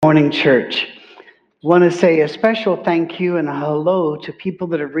morning, church. Want to say a special thank you and a hello to people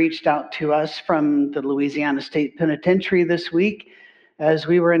that have reached out to us from the Louisiana State Penitentiary this week. As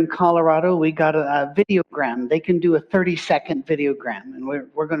we were in Colorado, we got a videogram. They can do a 30-second videogram, and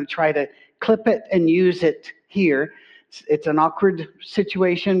we're going to try to clip it and use it here. It's an awkward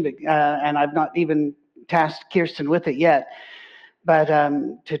situation, and I've not even tasked Kirsten with it yet. But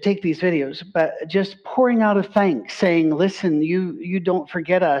to take these videos, but just pouring out of thanks, saying, "Listen, you don't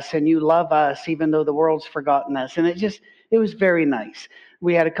forget us, and you love us, even though the world's forgotten us." And it was very nice.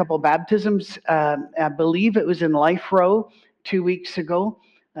 We had a couple baptisms. I believe it was in Life Row 2 weeks ago.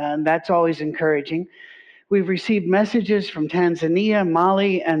 That's always encouraging. We've received messages from Tanzania,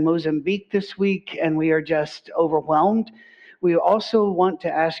 Mali, and Mozambique this week, and we are just overwhelmed. We also want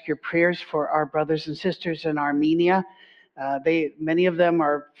to ask your prayers for our brothers and sisters in Armenia. Many of them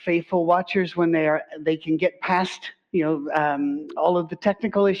are faithful watchers when they can get past all of the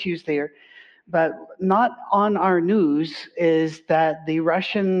technical issues there. But not on our news is that the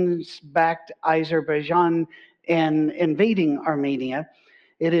Russians backed Azerbaijan in invading Armenia.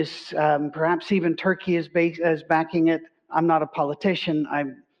 It is perhaps even Turkey is backing it. I'm not a politician. I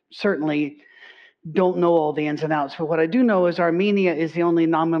certainly don't know all the ins and outs, but what I do know is Armenia is the only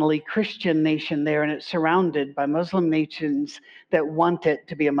nominally Christian nation there, and it's surrounded by Muslim nations that want it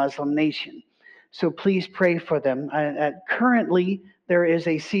to be a Muslim nation. So please pray for them. Currently, there is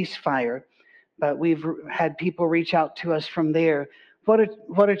a ceasefire, but we've had people reach out to us from there.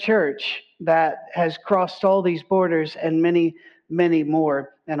 What a church that has crossed all these borders and many, many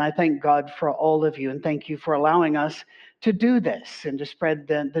more. And I thank God for all of you, and thank you for allowing us to do this and to spread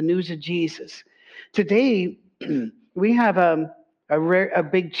the news of Jesus. Today, we have a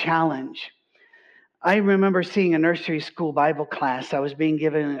big challenge. I remember seeing a nursery school Bible class. I was being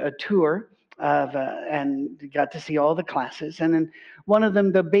given a tour and got to see all the classes. And in one of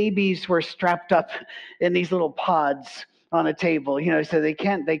them, the babies were strapped up in these little pods on a table, so they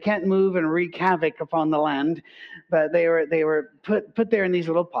can't move and wreak havoc upon the land, but they were put there in these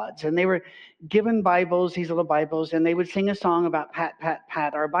little pods, and they were given Bibles, these little Bibles, and they would sing a song about pat, pat,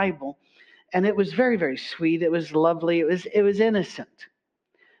 pat our Bible. And it was very, very sweet. It was lovely. It was innocent.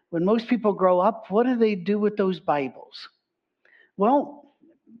 When most people grow up, what do they do with those Bibles? Well,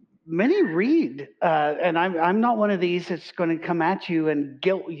 many read, and I'm not one of these that's going to come at you and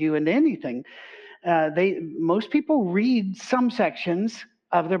guilt you into anything. Most people read some sections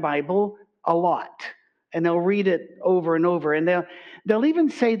of their Bible a lot, and they'll read it over and over, and they'll even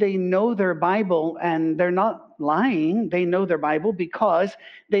say they know their Bible, and they're not lying. They know their Bible because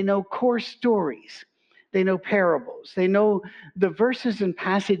they know core stories. They know parables. They know the verses and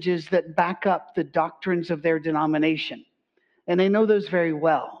passages that back up the doctrines of their denomination, and they know those very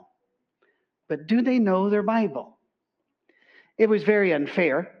well. But do they know their Bible? It was very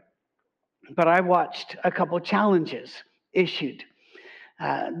unfair, but I watched a couple challenges issued.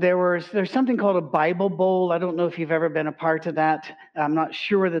 There's something called a Bible Bowl. I don't know if you've ever been a part of that. I'm not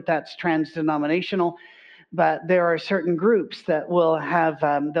sure that that's trans-denominational, but there are certain groups that will have,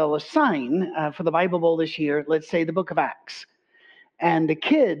 they'll assign for the Bible Bowl this year, let's say the book of Acts. And the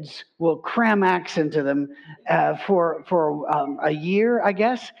kids will cram Acts into them for a year, I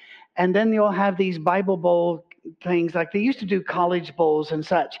guess. And then you'll have these Bible Bowl things like they used to do college bowls and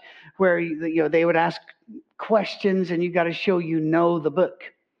such, where they would ask questions and you got to show the book.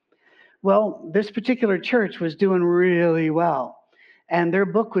 Well, this particular church was doing really well, and their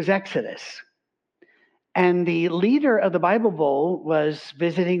book was Exodus. And the leader of the Bible Bowl was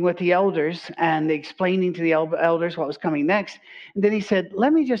visiting with the elders and explaining to the elders what was coming next. And then he said,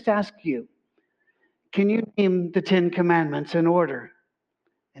 "Let me just ask you, can you name the 10 commandments in order?"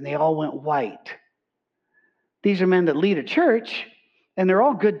 And they all went white. These are men that lead a church, and they're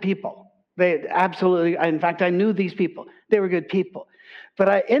all good people. They absolutely, in fact, I knew these people. They were good people.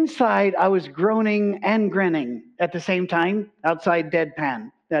 But inside, I was groaning and grinning at the same time, outside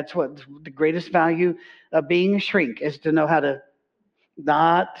deadpan. That's what the greatest value of being a shrink is, to know how to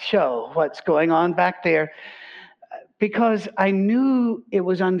not show what's going on back there. Because I knew it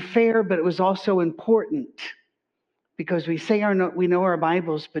was unfair, but it was also important. Because we say we know our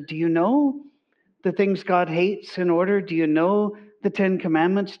Bibles, but do you know the things God hates in order? Do you know the 10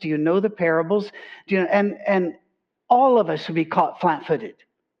 commandments? Do you know the parables? And all of us would be caught flat-footed,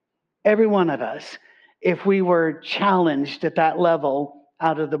 every one of us, if we were challenged at that level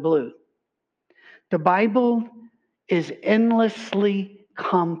out of the blue. The Bible is endlessly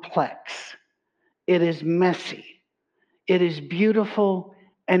complex. It is messy. It is beautiful,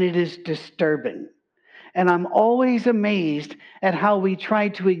 and it is disturbing. And I'm always amazed at how we try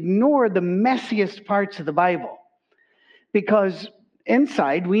to ignore the messiest parts of the Bible. Because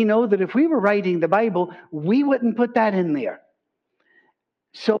inside, we know that if we were writing the Bible, we wouldn't put that in there.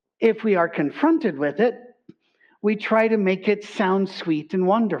 So if we are confronted with it, we try to make it sound sweet and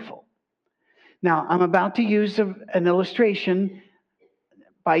wonderful. Now, I'm about to use an illustration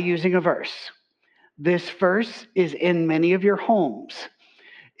by using a verse. This verse is in many of your homes.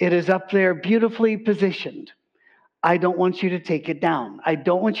 It is up there beautifully positioned. I don't want you to take it down. I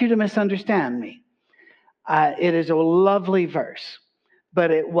don't want you to misunderstand me. It is a lovely verse, but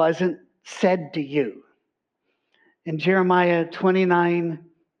it wasn't said to you. In Jeremiah 29,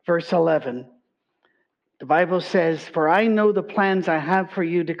 verse 11, the Bible says, "For I know the plans I have for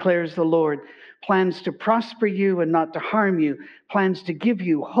you, declares the Lord, plans to prosper you and not to harm you, plans to give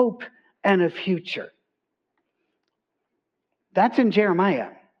you hope and a future." That's in Jeremiah.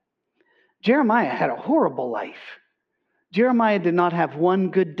 Jeremiah had a horrible life. Jeremiah did not have one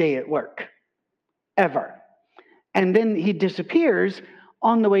good day at work, ever. And then he disappears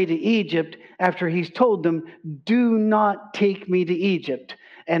on the way to Egypt after he's told them, "Do not take me to Egypt."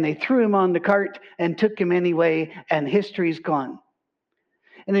 And they threw him on the cart and took him anyway, and history's gone.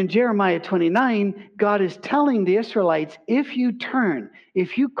 And in Jeremiah 29, God is telling the Israelites, if you turn,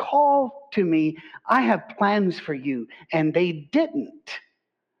 if you call to me, I have plans for you. And they didn't.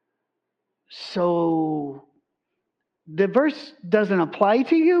 So the verse doesn't apply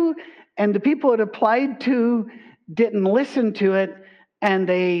to you, and the people it applied to didn't listen to it, and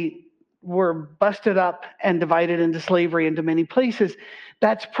they were busted up and divided into slavery into many places.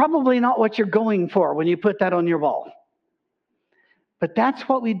 That's probably not what you're going for when you put that on your wall. But that's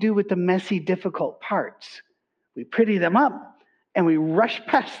what we do with the messy, difficult parts. We pretty them up and we rush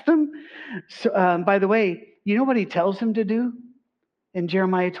past them. So, by the way, you know what he tells him to do in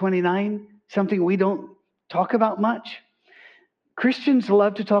Jeremiah 29? Something we don't talk about much. Christians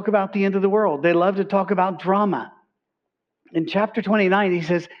love to talk about the end of the world. They love to talk about drama. In chapter 29, he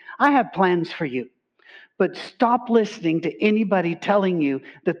says, I have plans for you, but stop listening to anybody telling you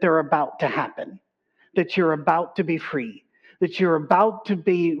that they're about to happen, that you're about to be free, that you're about to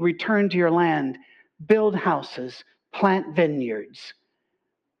be returned to your land, build houses, plant vineyards,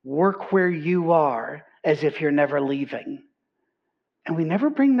 work where you are as if you're never leaving. And we never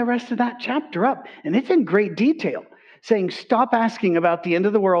bring the rest of that chapter up. And it's in great detail, saying, stop asking about the end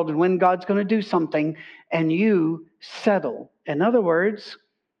of the world and when God's going to do something, and you settle. In other words,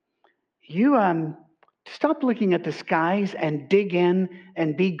 you stop looking at the skies and dig in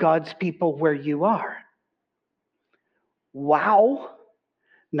and be God's people where you are. Wow.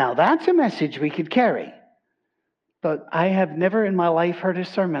 Now that's a message we could carry. But I have never in my life heard a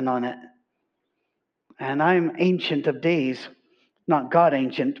sermon on it. And I'm ancient of days. Not God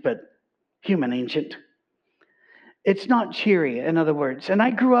ancient, but human ancient. It's not cheery, in other words. And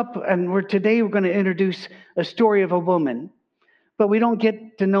I grew up, and today we're going to introduce a story of a woman. But we don't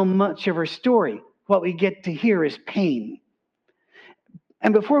get to know much of her story. What we get to hear is pain.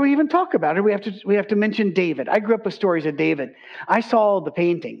 And before we even talk about it, we have to mention David. I grew up with stories of David. I saw all the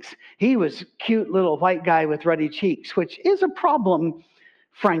paintings. He was a cute little white guy with ruddy cheeks, which is a problem,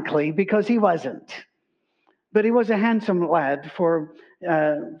 frankly, because he wasn't. But he was a handsome lad for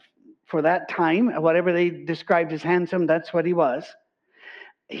that time. Whatever they described as handsome, that's what he was.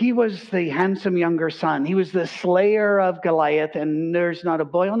 He was the handsome younger son. He was the slayer of Goliath, and there's not a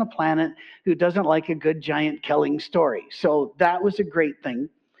boy on the planet who doesn't like a good giant killing story. So that was a great thing.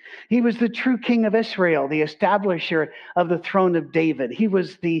 He was the true king of Israel, the establisher of the throne of David. He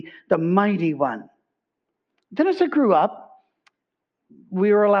was the mighty one. Then as I grew up,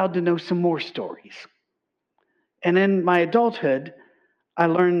 we were allowed to know some more stories. And in my adulthood, I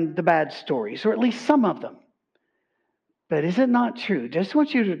learned the bad stories, or at least some of them. But is it not true? Just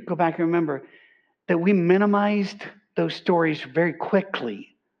want you to go back and remember that we minimized those stories very quickly.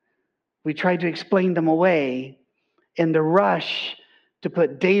 We tried to explain them away in the rush to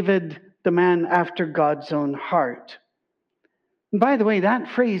put David, the man after God's own heart. And by the way, that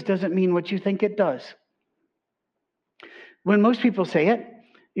phrase doesn't mean what you think it does. When most people say it,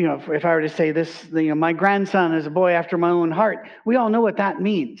 if I were to say this, my grandson is a boy after my own heart, we all know what that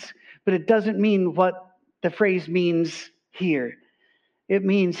means. But it doesn't mean what the phrase means here. It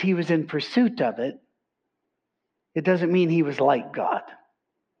means he was in pursuit of it. It doesn't mean he was like God.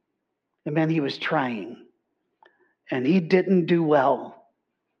 It meant he was trying. And he didn't do well.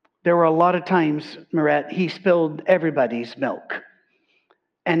 There were a lot of times, Marette, he spilled everybody's milk.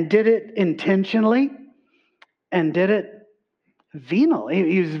 And did it intentionally. And did it venal.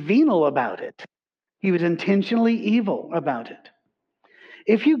 He was venal about it. He was intentionally evil about it.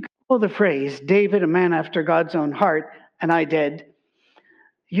 If you Google the phrase, David, a man after God's own heart, and I did,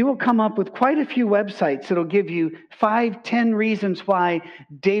 You will come up with quite a few websites that'll give you 5, 10 reasons why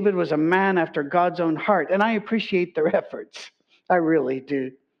David was a man after God's own heart. And I appreciate their efforts. I really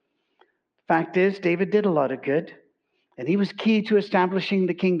do. Fact is, David did a lot of good, and he was key to establishing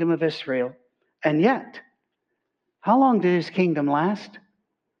the kingdom of Israel. And yet, how long did his kingdom last?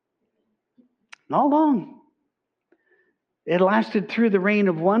 Not long. It lasted through the reign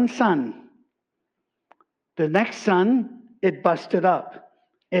of one son. The next son, it busted up.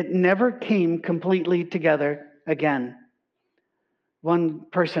 It never came completely together again. One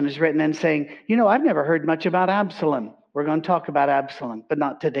person has written in saying, I've never heard much about Absalom. We're going to talk about Absalom, but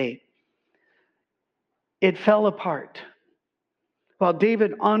not today. It fell apart. While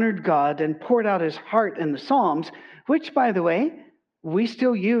David honored God and poured out his heart in the Psalms, which, by the way, we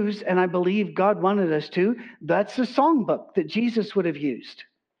still use, and I believe God wanted us to, that's the songbook that Jesus would have used.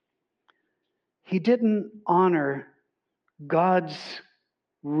 He didn't honor God's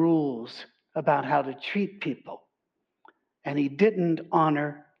rules about how to treat people, and he didn't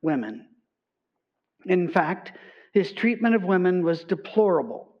honor women. In fact, his treatment of women was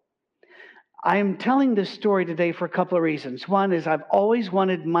deplorable. I am telling this story today for a couple of reasons. One is I've always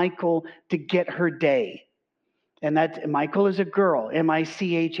wanted Michal to get her day. And that Michal is a girl,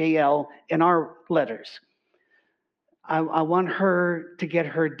 Michal in our letters. I want her to get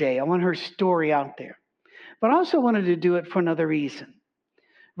her day. I want her story out there. But I also wanted to do it for another reason.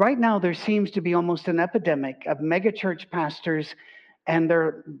 Right now, there seems to be almost an epidemic of megachurch pastors and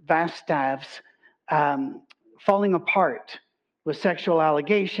their vast staffs falling apart with sexual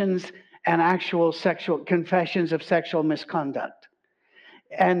allegations and actual sexual confessions of sexual misconduct.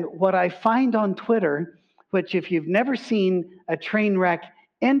 And what I find on Twitter, which if you've never seen a train wreck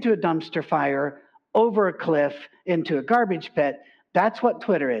into a dumpster fire, over a cliff, into a garbage pit, that's what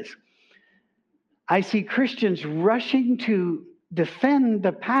Twitter is. I see Christians rushing to defend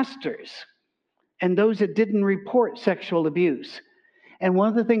the pastors and those that didn't report sexual abuse. And one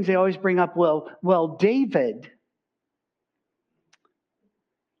of the things they always bring up, well, David,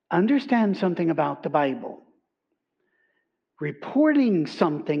 understand something about the Bible. Reporting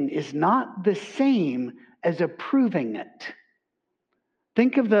something is not the same as approving it.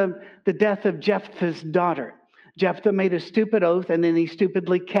 Think of the death of Jephthah's daughter. Jephthah made a stupid oath and then he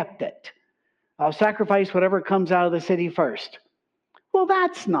stupidly kept it. I'll sacrifice whatever comes out of the city first. Well,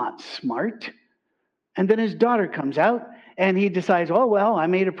 that's not smart. And then his daughter comes out and he decides, I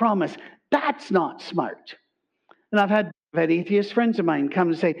made a promise. That's not smart. And I've had atheist friends of mine come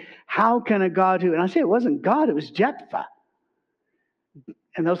and say, how can a God who, and I say, it wasn't God, it was Jephthah.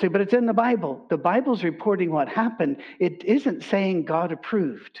 And they'll say, but it's in the Bible. The Bible's reporting what happened. It isn't saying God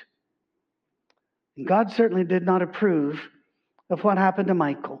approved. And God certainly did not approve of what happened to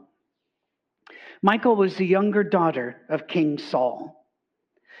Michal. Michal was the younger daughter of King Saul.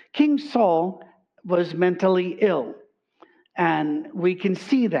 King Saul was mentally ill. And we can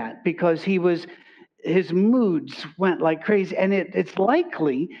see that because his moods went like crazy. And it's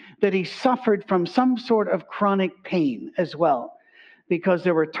likely that he suffered from some sort of chronic pain as well. Because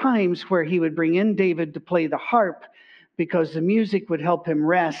there were times where he would bring in David to play the harp because the music would help him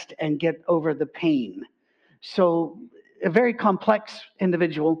rest and get over the pain. So a very complex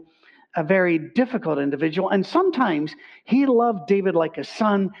individual, a very difficult individual. And sometimes he loved David like a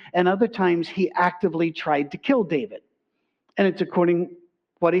son, and other times he actively tried to kill David. And it's according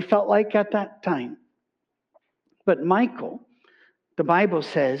what he felt like at that time. But Michal, the Bible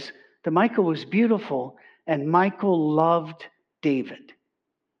says that Michal was beautiful and Michal loved David.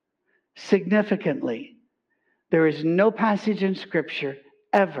 Significantly, there is no passage in Scripture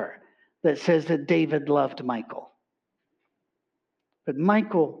ever that says that David loved Michal. But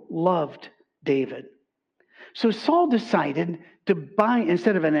Michal loved David. So Saul decided to bind,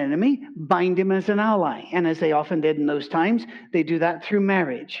 instead of an enemy, bind him as an ally. And as they often did in those times, they do that through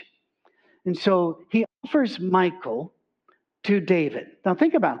marriage. And so he offers Michal to David. Now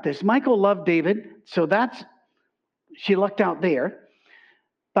think about this. Michal loved David, so she lucked out there.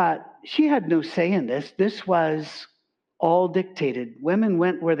 But she had no say in this. This was all dictated. Women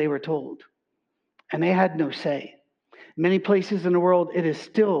went where they were told, and they had no say. Many places in the world, it is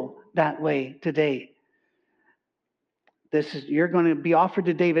still that way today. You're going to be offered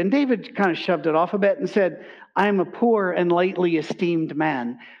to David. And David kind of shoved it off a bit and said, I'm a poor and lightly esteemed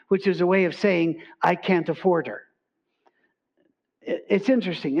man, which is a way of saying, I can't afford her. It's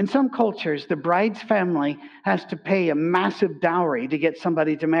interesting. In some cultures, the bride's family has to pay a massive dowry to get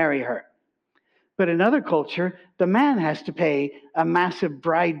somebody to marry her. But in another culture, the man has to pay a massive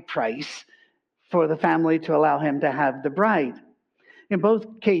bride price for the family to allow him to have the bride. In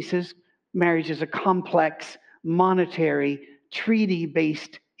both cases, marriage is a complex, monetary,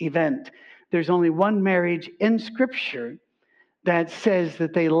 treaty-based event. There's only one marriage in Scripture that says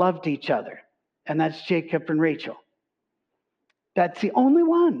that they loved each other, and that's Jacob and Rachel. That's the only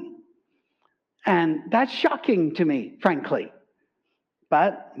one. And that's shocking to me, frankly.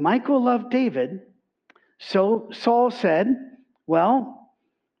 But Michal loved David, so Saul said, well,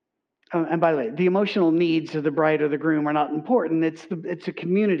 and by the way, the emotional needs of the bride or the groom are not important. It's a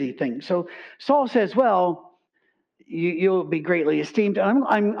community thing. So Saul says, well, you'll be greatly esteemed.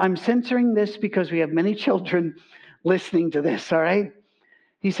 I'm censoring this because we have many children listening to this, all right?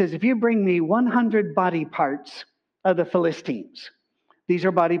 He says, if you bring me 100 body parts of the Philistines, these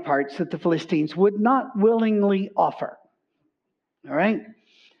are body parts that the Philistines would not willingly offer, all right?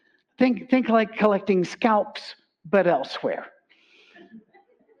 Think like collecting scalps, but elsewhere.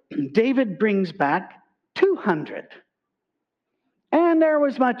 David brings back 200. And there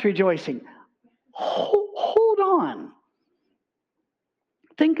was much rejoicing. Hold on.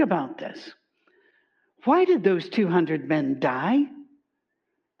 Think about this. Why did those 200 men die?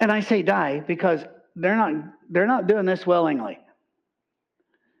 And I say die because they're not doing this willingly.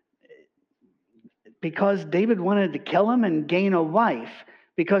 Because David wanted to kill him and gain a wife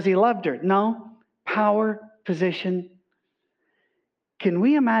because he loved her. No, power, position. Can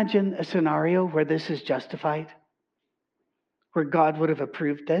we imagine a scenario where this is justified? Where God would have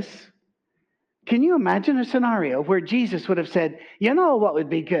approved this? Can you imagine a scenario where Jesus would have said, you know what would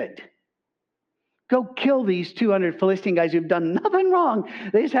be good? Go kill these 200 Philistine guys who've done nothing wrong.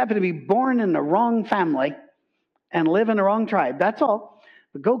 They just happen to be born in the wrong family and live in the wrong tribe. That's all.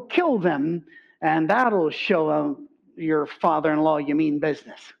 But go kill them, and that'll show your father-in-law you mean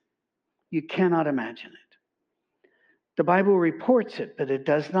business. You cannot imagine it. The Bible reports it, but it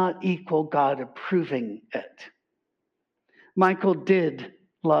does not equal God approving it. Michal did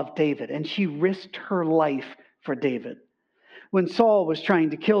love David, and she risked her life for David. When Saul was trying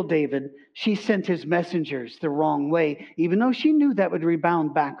to kill David, she sent his messengers the wrong way, even though she knew that would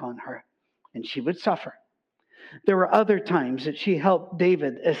rebound back on her, and she would suffer. There were other times that she helped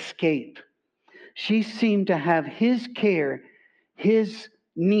David escape. She seemed to have his care, his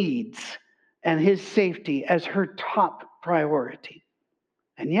needs, and his safety as her top priority.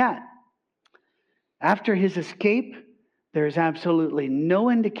 And yet, after his escape, there is absolutely no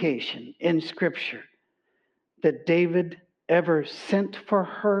indication in Scripture that David ever sent for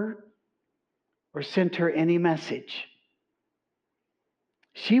her or sent her any message.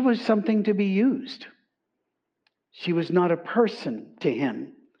 She was something to be used. She was not a person to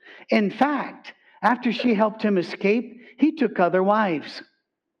him. In fact, after she helped him escape, he took other wives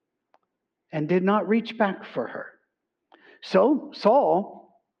and did not reach back for her. So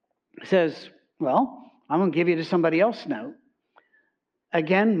Saul says, well, I'm going to give you to somebody else now.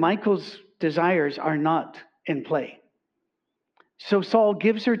 Again, Michal's desires are not in play. So Saul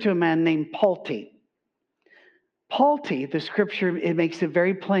gives her to a man named Palti. Palti, the Scripture, it makes it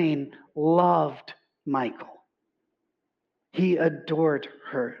very plain, loved Michal. He adored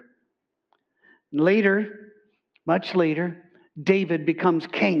her. Later, much later, David becomes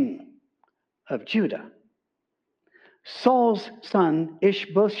king of Judah. Saul's son,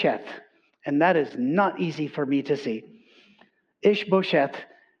 Ishbosheth, and that is not easy for me to see. Ishbosheth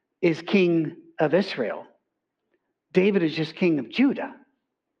is king of Israel. David is just king of Judah.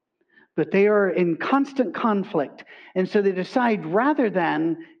 But they are in constant conflict. And so they decide, rather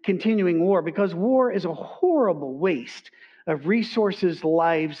than continuing war, because war is a horrible waste of resources,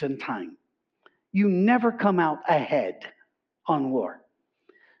 lives, and time. You never come out ahead on war.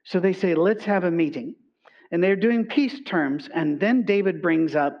 So they say, let's have a meeting. And they're doing peace terms. And then David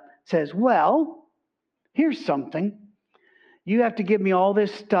says, well, here's something. You have to give me all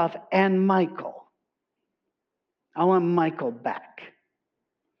this stuff and Michal. I want Michal back.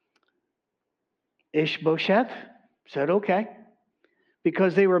 Ishbosheth said, okay.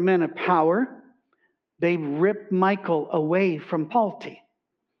 Because they were men of power, they ripped Michal away from Palti,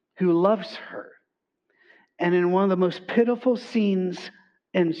 who loves her. And in one of the most pitiful scenes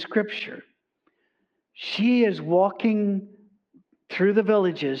in Scripture, she is walking through the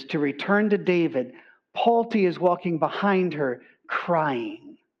villages to return to David. Palti is walking behind her,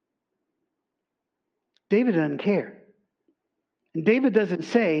 crying. David doesn't care. And David doesn't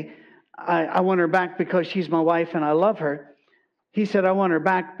say, I want her back because she's my wife and I love her. He said, I want her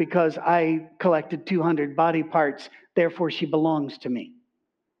back because I collected 200 body parts, therefore she belongs to me.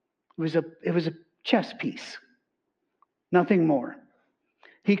 It was a chess piece, nothing more.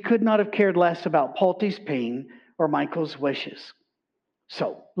 He could not have cared less about Palti's pain or Michal's wishes.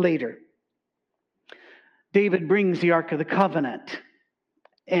 So later, David brings the Ark of the Covenant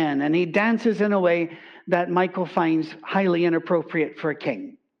in, and he dances in a way that Michal finds highly inappropriate for a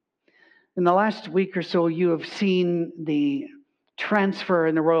king. In the last week or so, you have seen the transfer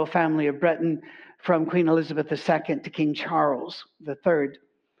in the royal family of Britain from Queen Elizabeth II to King Charles III.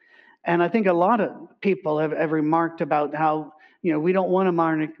 And I think a lot of people have remarked about how, we don't want a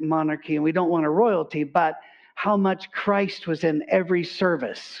monarchy and we don't want a royalty, but how much Christ was in every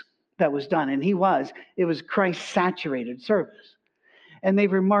service that was done. And it was Christ-saturated service. And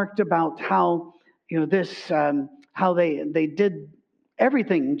they've remarked about how, how they did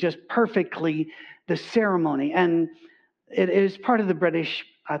everything just perfectly, the ceremony. And it is part of the British,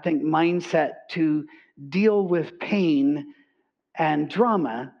 I think, mindset to deal with pain and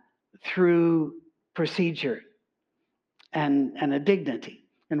drama through procedure and a dignity.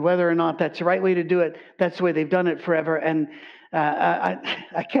 And whether or not that's the right way to do it, that's the way they've done it forever. And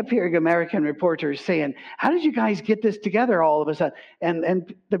I kept hearing American reporters saying, how did you guys get this together all of a sudden?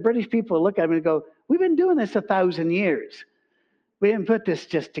 And the British people look at me and go, we've been doing this 1,000 years. We didn't put this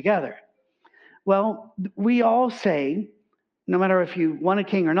just together. Well, we all say, no matter if you want a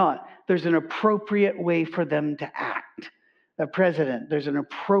king or not, there's an appropriate way for them to act. A president, there's an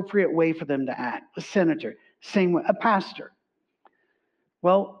appropriate way for them to act. A senator, same way. A pastor.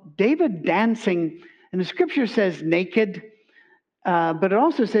 Well, David dancing, and the scripture says naked, but it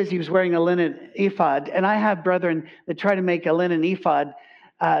also says he was wearing a linen ephod. And I have brethren that try to make a linen ephod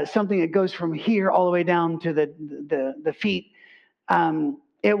something that goes from here all the way down to the feet.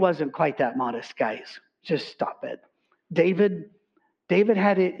 It wasn't quite that modest, guys. Just stop it. David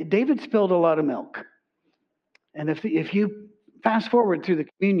spilled a lot of milk. And if you fast forward through the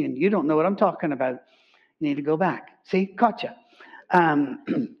communion, you don't know what I'm talking about. You need to go back. See, gotcha.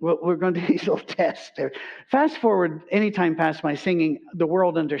 We're going to do these little tests there. Fast forward anytime past my singing, the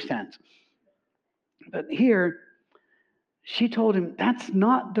world understands. But here, she told him, that's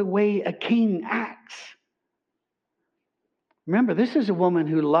not the way a king acts. Remember, this is a woman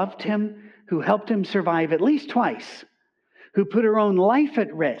who loved him, who helped him survive at least twice, who put her own life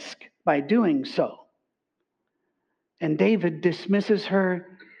at risk by doing so. And David dismisses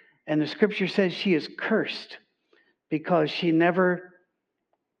her, and the scripture says she is cursed because she never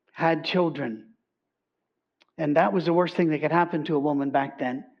had children. And that was the worst thing that could happen to a woman back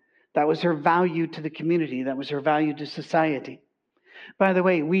then. That was her value to the community. That was her value to society. By the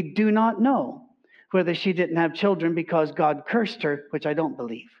way, we do not know whether she didn't have children because God cursed her, which I don't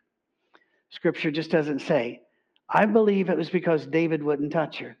believe. Scripture just doesn't say. I believe it was because David wouldn't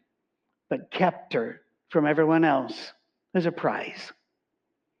touch her, but kept her from everyone else as a prize.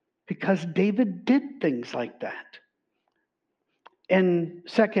 Because David did things like that. In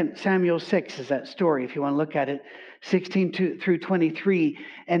 2 Samuel 6 is that story, if you want to look at it, 16 through 23.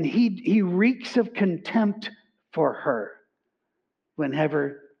 And he reeks of contempt for her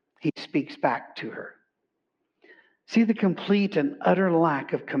whenever he speaks back to her. See the complete and utter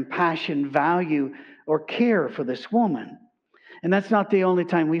lack of compassion, value, or care for this woman. And that's not the only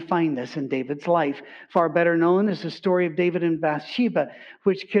time we find this in David's life. Far better known is the story of David and Bathsheba,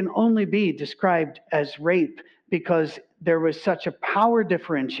 which can only be described as rape because there was such a power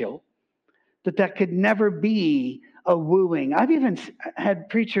differential that could never be a wooing. I've even had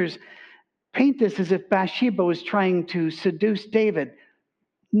preachers paint this as if Bathsheba was trying to seduce David.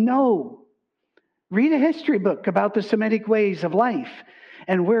 No. Read a history book about the Semitic ways of life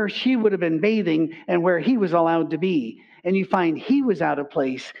and where she would have been bathing and where he was allowed to be. And you find he was out of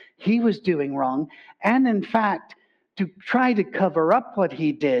place, he was doing wrong. And in fact, to try to cover up what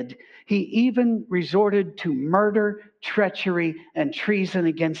he did, he even resorted to murder, treachery, and treason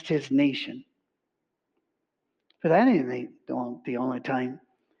against his nation. But that ain't the only time.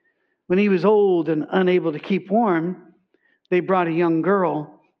 When he was old and unable to keep warm, they brought a young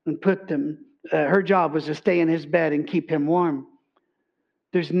girl and put them. Her job was to stay in his bed and keep him warm.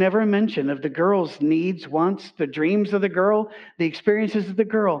 There's never a mention of the girl's needs, wants, the dreams of the girl, the experiences of the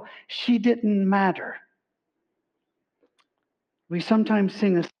girl. She didn't matter. We sometimes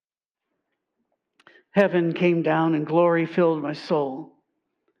sing a heaven came down and glory filled my soul.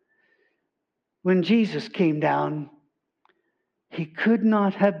 When Jesus came down, he could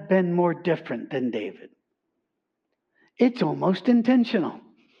not have been more different than David. It's almost intentional.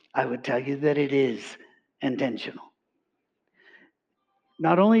 I would tell you that it is intentional.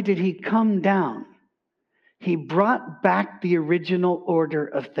 Not only did he come down, he brought back the original order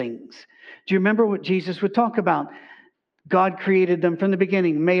of things. Do you remember what Jesus would talk about? God created them from the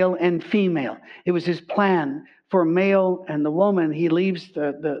beginning, male and female. It was his plan for male and the woman. He leaves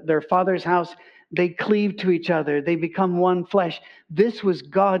their father's house. They cleave to each other. They become one flesh. This was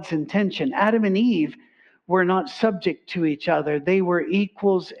God's intention. Adam and Eve were not subject to each other. They were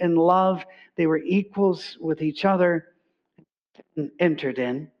equals in love. They were equals with each other. Entered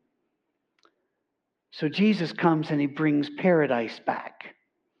in. So Jesus comes and he brings paradise back.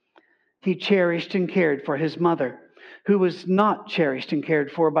 He cherished and cared for his mother, who was not cherished and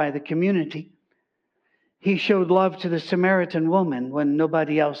cared for by the community. He showed love to the Samaritan woman when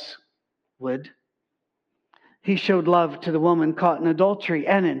nobody else would. He showed love to the woman caught in adultery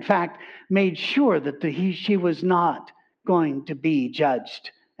and, in fact, made sure that she was not going to be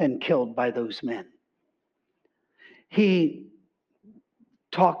judged and killed by those men. He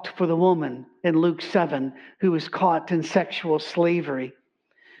talked for the woman in Luke 7 who was caught in sexual slavery,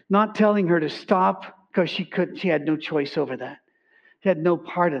 not telling her to stop because she had no choice over that. She had no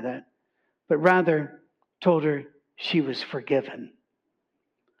part of that, but rather told her she was forgiven.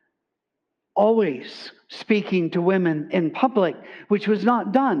 Always speaking to women in public, which was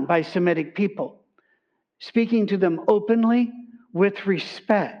not done by Semitic people. Speaking to them openly with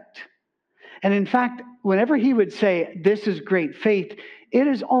respect. And in fact, whenever he would say, "This is great faith," it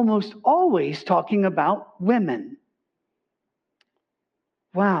is almost always talking about women.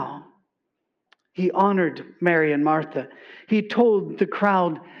 Wow. He honored Mary and Martha. He told the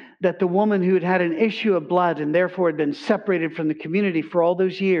crowd that the woman who had had an issue of blood and therefore had been separated from the community for all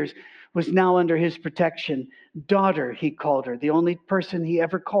those years was now under his protection. Daughter, he called her, the only person he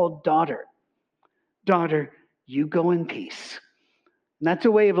ever called daughter. Daughter, you go in peace. And that's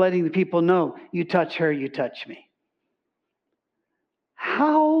a way of letting the people know, you touch her, you touch me.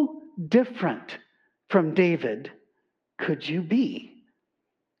 How different from David could you be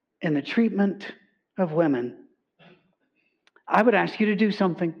in the treatment of women? I would ask you to do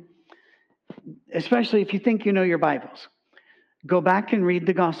something, especially if you think you know your Bibles. Go back and read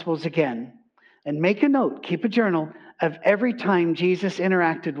the Gospels again and make a note, keep a journal of every time Jesus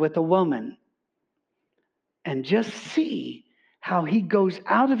interacted with a woman and just see how he goes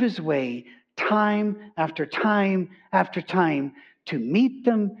out of his way time after time after time to meet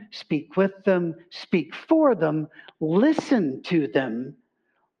them, speak with them, speak for them, listen to them,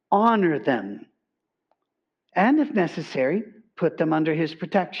 honor them, and if necessary, put them under his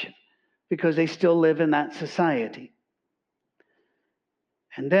protection because they still live in that society.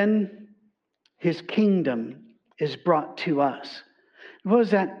 And then his kingdom is brought to us. What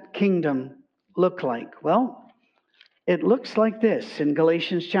does that kingdom look like? Well, it looks like this in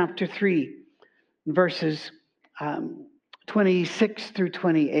Galatians chapter 3, verses 26 through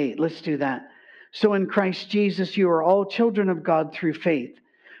 28. Let's do that. So in Christ Jesus, you are all children of God through faith.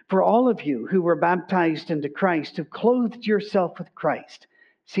 For all of you who were baptized into Christ have clothed yourself with Christ.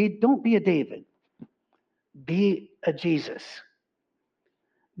 See, don't be a David. Be a Jesus.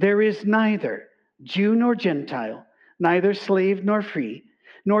 There is neither Jew nor Gentile, neither slave nor free,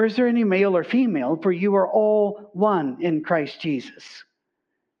 nor is there any male or female, for you are all one in Christ Jesus.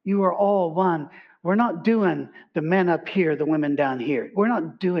 You are all one. We're not doing the men up here, the women down here. We're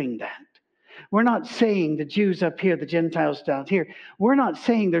not doing that. We're not saying the Jews up here, the Gentiles down here. We're not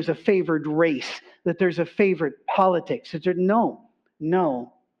saying there's a favored race, that there's a favored politics.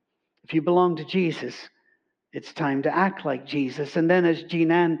 No. If you belong to Jesus, it's time to act like Jesus. And then as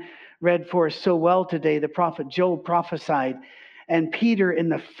Jean Ann read for us so well today, the prophet Joel prophesied. And Peter, in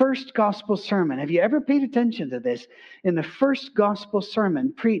the first gospel sermon, have you ever paid attention to this? In the first gospel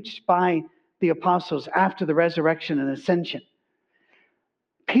sermon preached by the apostles after the resurrection and ascension,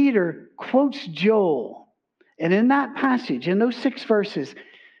 Peter quotes Joel. And in that passage, in those 6 verses,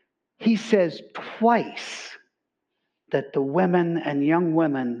 he says twice that the women and young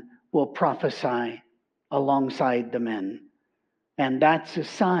women will prophesy alongside the men. And that's a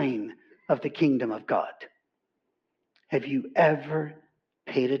sign of the kingdom of God. Have you ever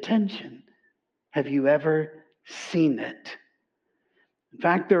paid attention? Have you ever seen it? In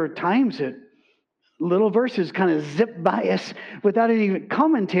fact, there are times that little verses kind of zip by us without any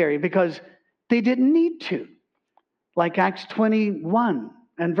commentary because they didn't need to. Like Acts 21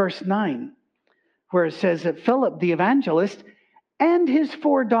 and verse 9, where it says that Philip the evangelist and his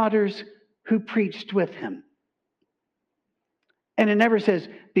 4 daughters who preached with him. And it never says,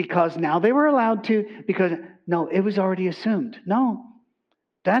 because now they were allowed to, because, no, it was already assumed. No,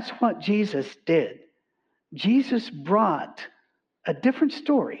 that's what Jesus did. Jesus brought a different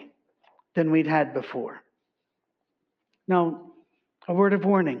story than we'd had before. Now, a word of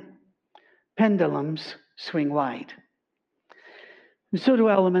warning. Pendulums swing wide. And so do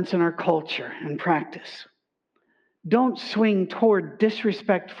elements in our culture and practice. Don't swing toward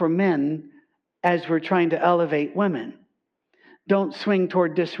disrespect for men as we're trying to elevate women. Don't swing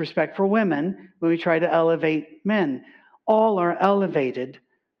toward disrespect for women when we try to elevate men. All are elevated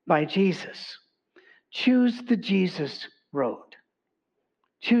by Jesus. Choose the Jesus road.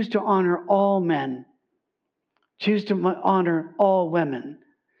 Choose to honor all men. Choose to honor all women.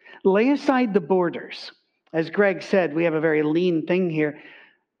 Lay aside the borders. As Greg said, we have a very lean thing here.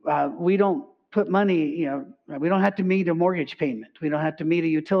 We don't put money, we don't have to meet a mortgage payment. We don't have to meet a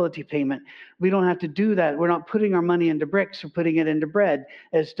utility payment. We don't have to do that. We're not putting our money into bricks. We're putting it into bread,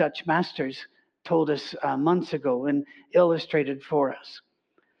 as Dutch masters told us months ago and illustrated for us.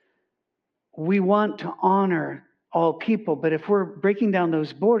 We want to honor all people, but if we're breaking down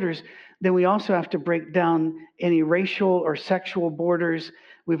those borders, then we also have to break down any racial or sexual borders.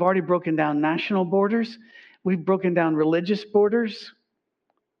 We've already broken down national borders. We've broken down religious borders.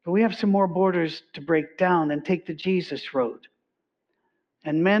 But we have some more borders to break down and take the Jesus road.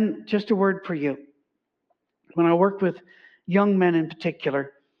 And men, just a word for you. When I work with young men in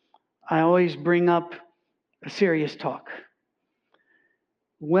particular, I always bring up a serious talk.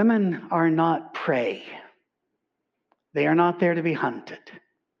 Women are not prey. They are not there to be hunted.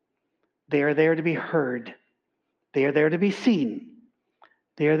 They are there to be heard. They are there to be seen.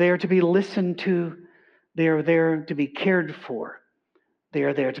 They are there to be listened to. They are there to be cared for. They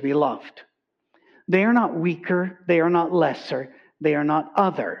are there to be loved. They are not weaker. They are not lesser. They are not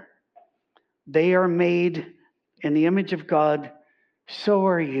other. They are made in the image of God. So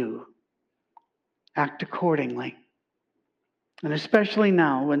are you. Act accordingly. And especially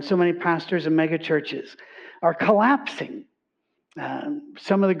now, when so many pastors and mega churches are collapsing.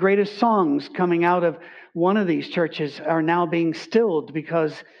 Some of the greatest songs coming out of one of these churches are now being stilled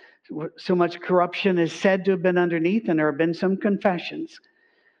because so much corruption is said to have been underneath, and there have been some confessions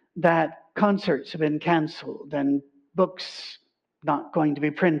that concerts have been canceled and books not going to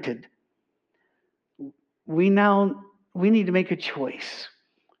be printed. We need to make a choice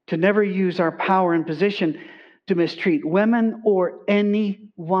to never use our power and position to mistreat women or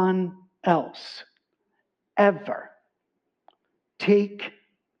anyone else, ever. Take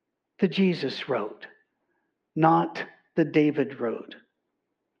the Jesus road, not the David road.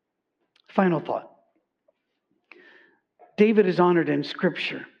 Final thought. David is honored in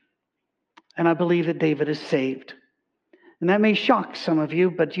Scripture, and I believe that David is saved. And that may shock some of you,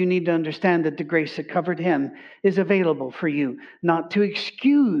 but you need to understand that the grace that covered him is available for you, not to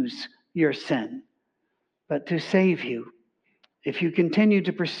excuse your sin, but to save you. If you continue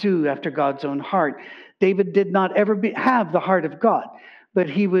to pursue after God's own heart, David did not ever have the heart of God, but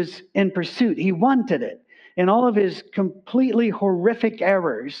he was in pursuit. He wanted it. In all of his completely horrific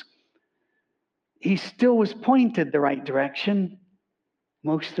errors, he still was pointed the right direction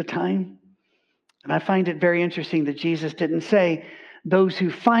most of the time. And I find it very interesting that Jesus didn't say, those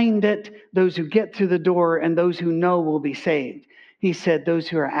who find it, those who get through the door, and those who know will be saved. He said, those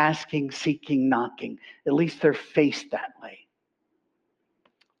who are asking, seeking, knocking. At least they're faced that way.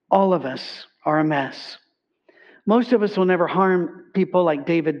 All of us are a mess. Most of us will never harm people like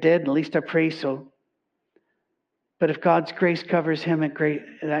David did, at least I pray so. But if God's grace covers him,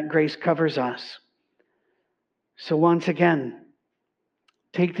 that grace covers us. So once again,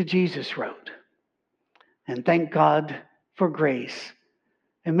 take the Jesus road and thank God for grace.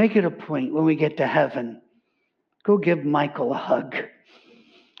 And make it a point when we get to heaven, go give Michael a hug.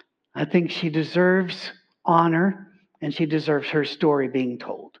 I think she deserves honor and she deserves her story being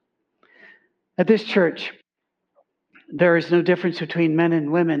told. At this church, there is no difference between men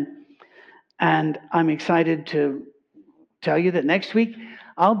and women. And I'm excited to tell you that next week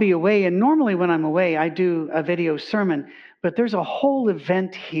I'll be away. And normally when I'm away, I do a video sermon. But there's a whole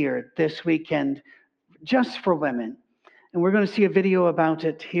event here this weekend just for women. And we're going to see a video about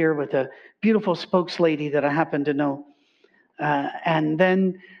it here with a beautiful spokeslady that I happen to know. And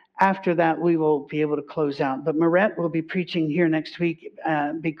then after that, we will be able to close out. But Marette will be preaching here next week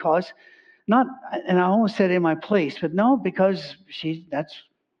because not, and I almost said in my place, but no, because she's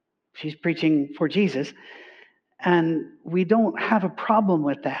preaching for Jesus. And we don't have a problem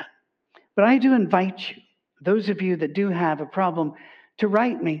with that. But I do invite you, those of you that do have a problem, to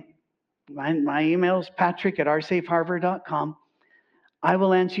write me. My email is patrick@oursafeharbor.com. I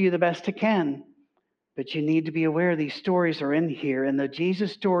will answer you the best I can. But you need to be aware these stories are in here, and the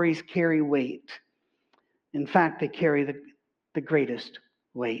Jesus stories carry weight. In fact, they carry the greatest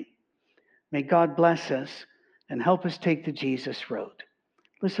weight. May God bless us and help us take the Jesus road.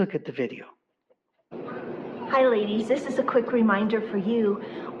 Let's look at the video. Hi ladies, this is a quick reminder for you.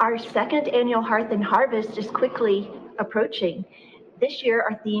 Our second annual Hearth and Harvest is quickly approaching. This year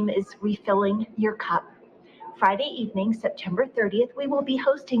our theme is Refilling Your Cup. Friday evening, September 30th, we will be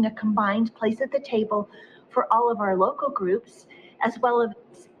hosting a combined place at the table for all of our local groups, as well as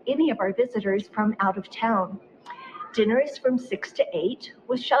any of our visitors from out of town. Dinner is from 6 to 8,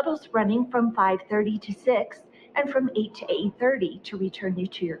 with shuttles running from 5:30 to 6 and from 8 to 8:30 to return you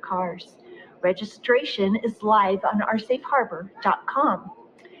to your cars. Registration is live on oursafeharbor.com.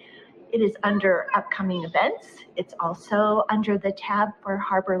 It is under upcoming events. It's also under the tab for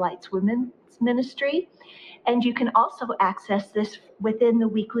Harbor Lights Women's Ministry. And you can also access this within the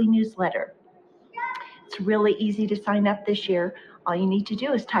weekly newsletter. It's really easy to sign up this year. All you need to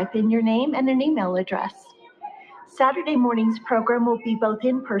do is type in your name and an email address. Saturday morning's program will be both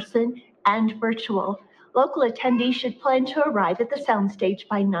in person and virtual. Local attendees should plan to arrive at the soundstage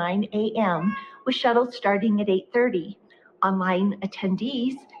by 9 a.m. with shuttles starting at 8:30. Online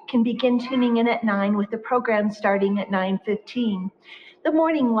attendees can begin tuning in at 9 with the program starting at 9:15. The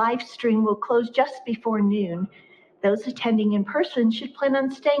morning live stream will close just before noon. Those attending in person should plan on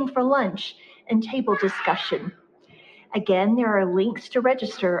staying for lunch and table discussion. Again, there are links to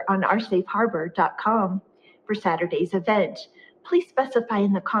register on oursafeharbor.com for Saturday's event. Please specify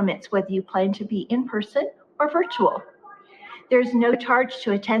in the comments whether you plan to be in person or virtual. There's no charge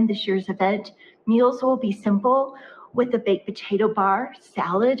to attend this year's event. Meals will be simple with a baked potato bar,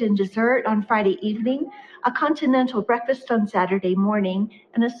 salad, and dessert on Friday evening, a continental breakfast on Saturday morning,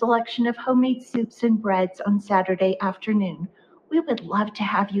 and a selection of homemade soups and breads on Saturday afternoon. We would love to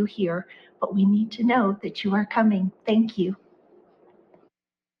have you here, but we need to know that you are coming. Thank you.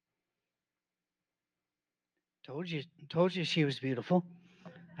 Told you she was beautiful.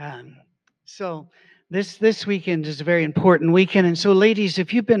 So this weekend is a very important weekend, and so ladies,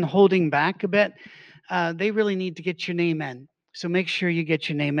 if you've been holding back a bit, they really need to get your name in. So make sure you get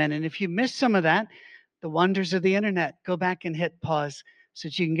your name in, and if you missed some of that, the wonders of the internet, go back and hit pause so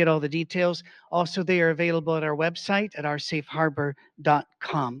that you can get all the details. Also, they are available at our website at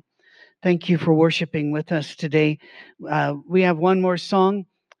oursafeharbor.com. Thank you for worshiping with us today. We have one more song,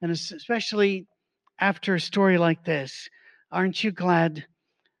 and especially after a story like this, aren't you glad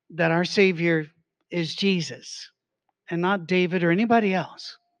that our Savior is Jesus and not David or anybody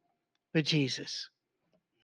else, but Jesus?